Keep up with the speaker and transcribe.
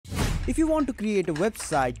If you want to create a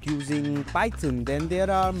website using Python, then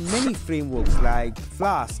there are many frameworks like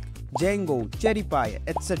Flask, Django, CherryPy,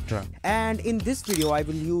 etc. And in this video I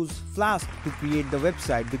will use Flask to create the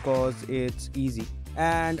website because it's easy,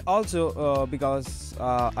 and also because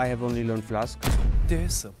I have only learned Flask.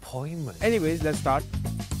 Disappointment. Anyways, let's start.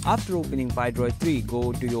 After opening Pydroid3,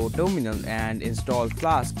 go to your terminal and install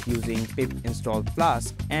Flask using pip install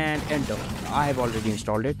Flask and enter. I have already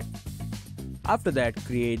installed it. After that,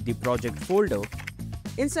 create the project folder.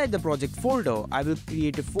 Inside the project folder, I will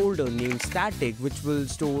create a folder named static which will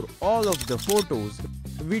store all of the photos,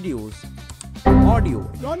 videos, audio,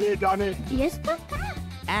 Yes, Papa.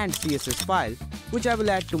 and CSS file which I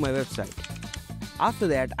will add to my website. After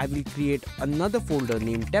that, I will create another folder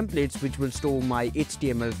named templates which will store my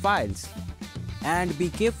HTML files. And be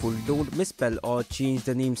careful, don't misspell or change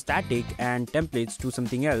the name static and templates to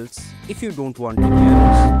something else if you don't want any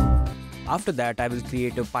errors. After that, I will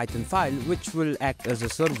create a Python file which will act as a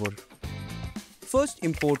server. First,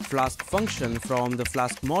 import Flask function from the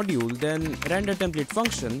Flask module, then render template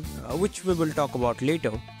function, which we will talk about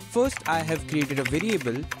later. First, I have created a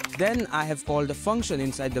variable, then I have called a function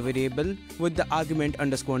inside the variable with the argument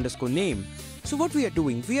 __ name. So what we are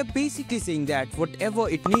doing, we are basically saying that whatever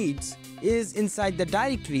it needs is inside the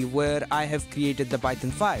directory where I have created the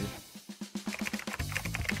Python file.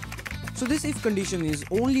 So this if condition is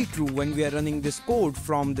only true when we are running this code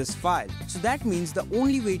from this file. So that means the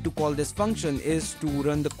only way to call this function is to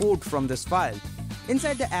run the code from this file.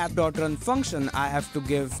 Inside the app.run function, I have to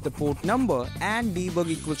give the port number and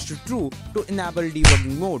debug equals to true to enable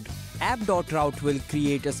debugging mode. App.route will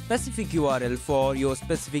create a specific URL for your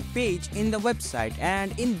specific page in the website,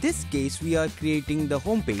 and in this case we are creating the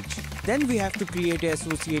home page. Then we have to create an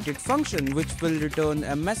associated function which will return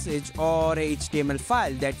a message or a HTML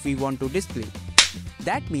file that we want to display.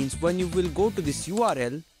 That means when you will go to this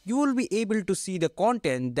URL, you will be able to see the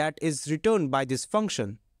content that is returned by this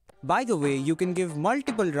function. By the way, you can give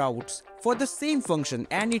multiple routes for the same function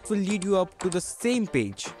and it will lead you up to the same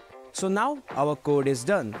page. So now our code is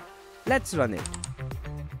done. Let's run it.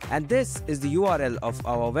 And this is the URL of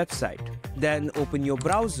our website. Then open your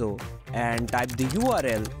browser and type the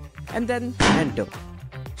URL and then enter.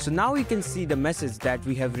 So now you can see the message that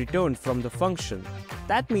we have returned from the function.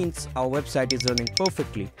 That means our website is running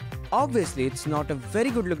perfectly. Obviously, it's not a very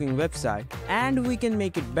good looking website and we can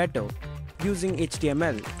make it better using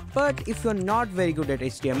HTML. But if you're not very good at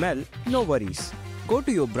HTML, no worries. Go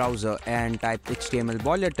to your browser and type HTML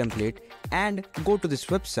boiler template and go to this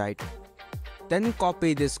website. Then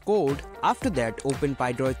copy this code. After that, open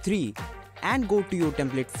Pydroid3 and go to your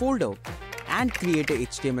template folder and create a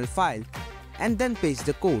HTML file and then paste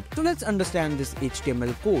the code. So let's understand this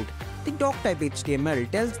HTML code. The doc type HTML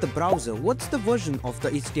tells the browser what's the version of the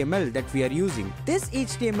HTML that we are using. This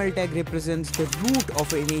HTML tag represents the root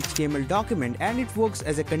of an HTML document and it works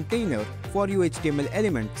as a container for your HTML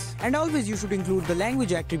elements. And always you should include the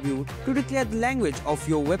language attribute to declare the language of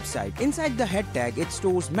your website. Inside the head tag, it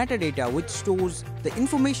stores metadata which stores the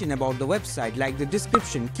information about the website like the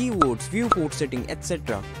description, keywords, viewport setting,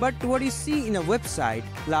 etc. But what you see in a website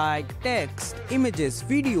like text, images,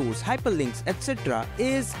 videos, hyperlinks, etc.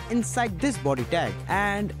 is inside this body tag.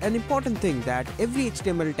 And an important thing that every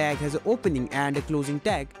HTML tag has an opening and a closing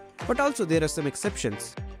tag, but also there are some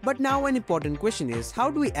exceptions. But now an important question is, how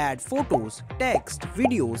do we add photos, text,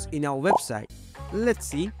 videos in our website? Let's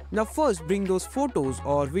see. Now first bring those photos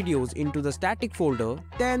or videos into the static folder,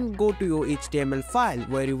 then go to your HTML file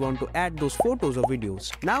where you want to add those photos or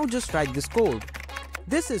videos. Now just write this code.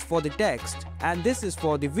 This is for the text and this is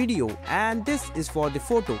for the video and this is for the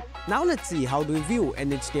photo. Now let's see how do we view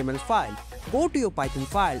an HTML file. Go to your Python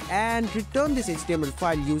file and return this HTML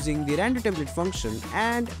file using the render template function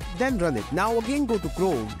and then run it. Now again go to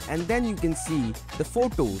Chrome and then you can see the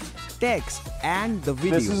photos, text and the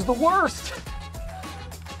video. This is the worst!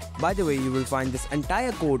 By the way, you will find this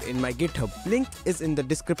entire code in my GitHub. Link is in the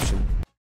description.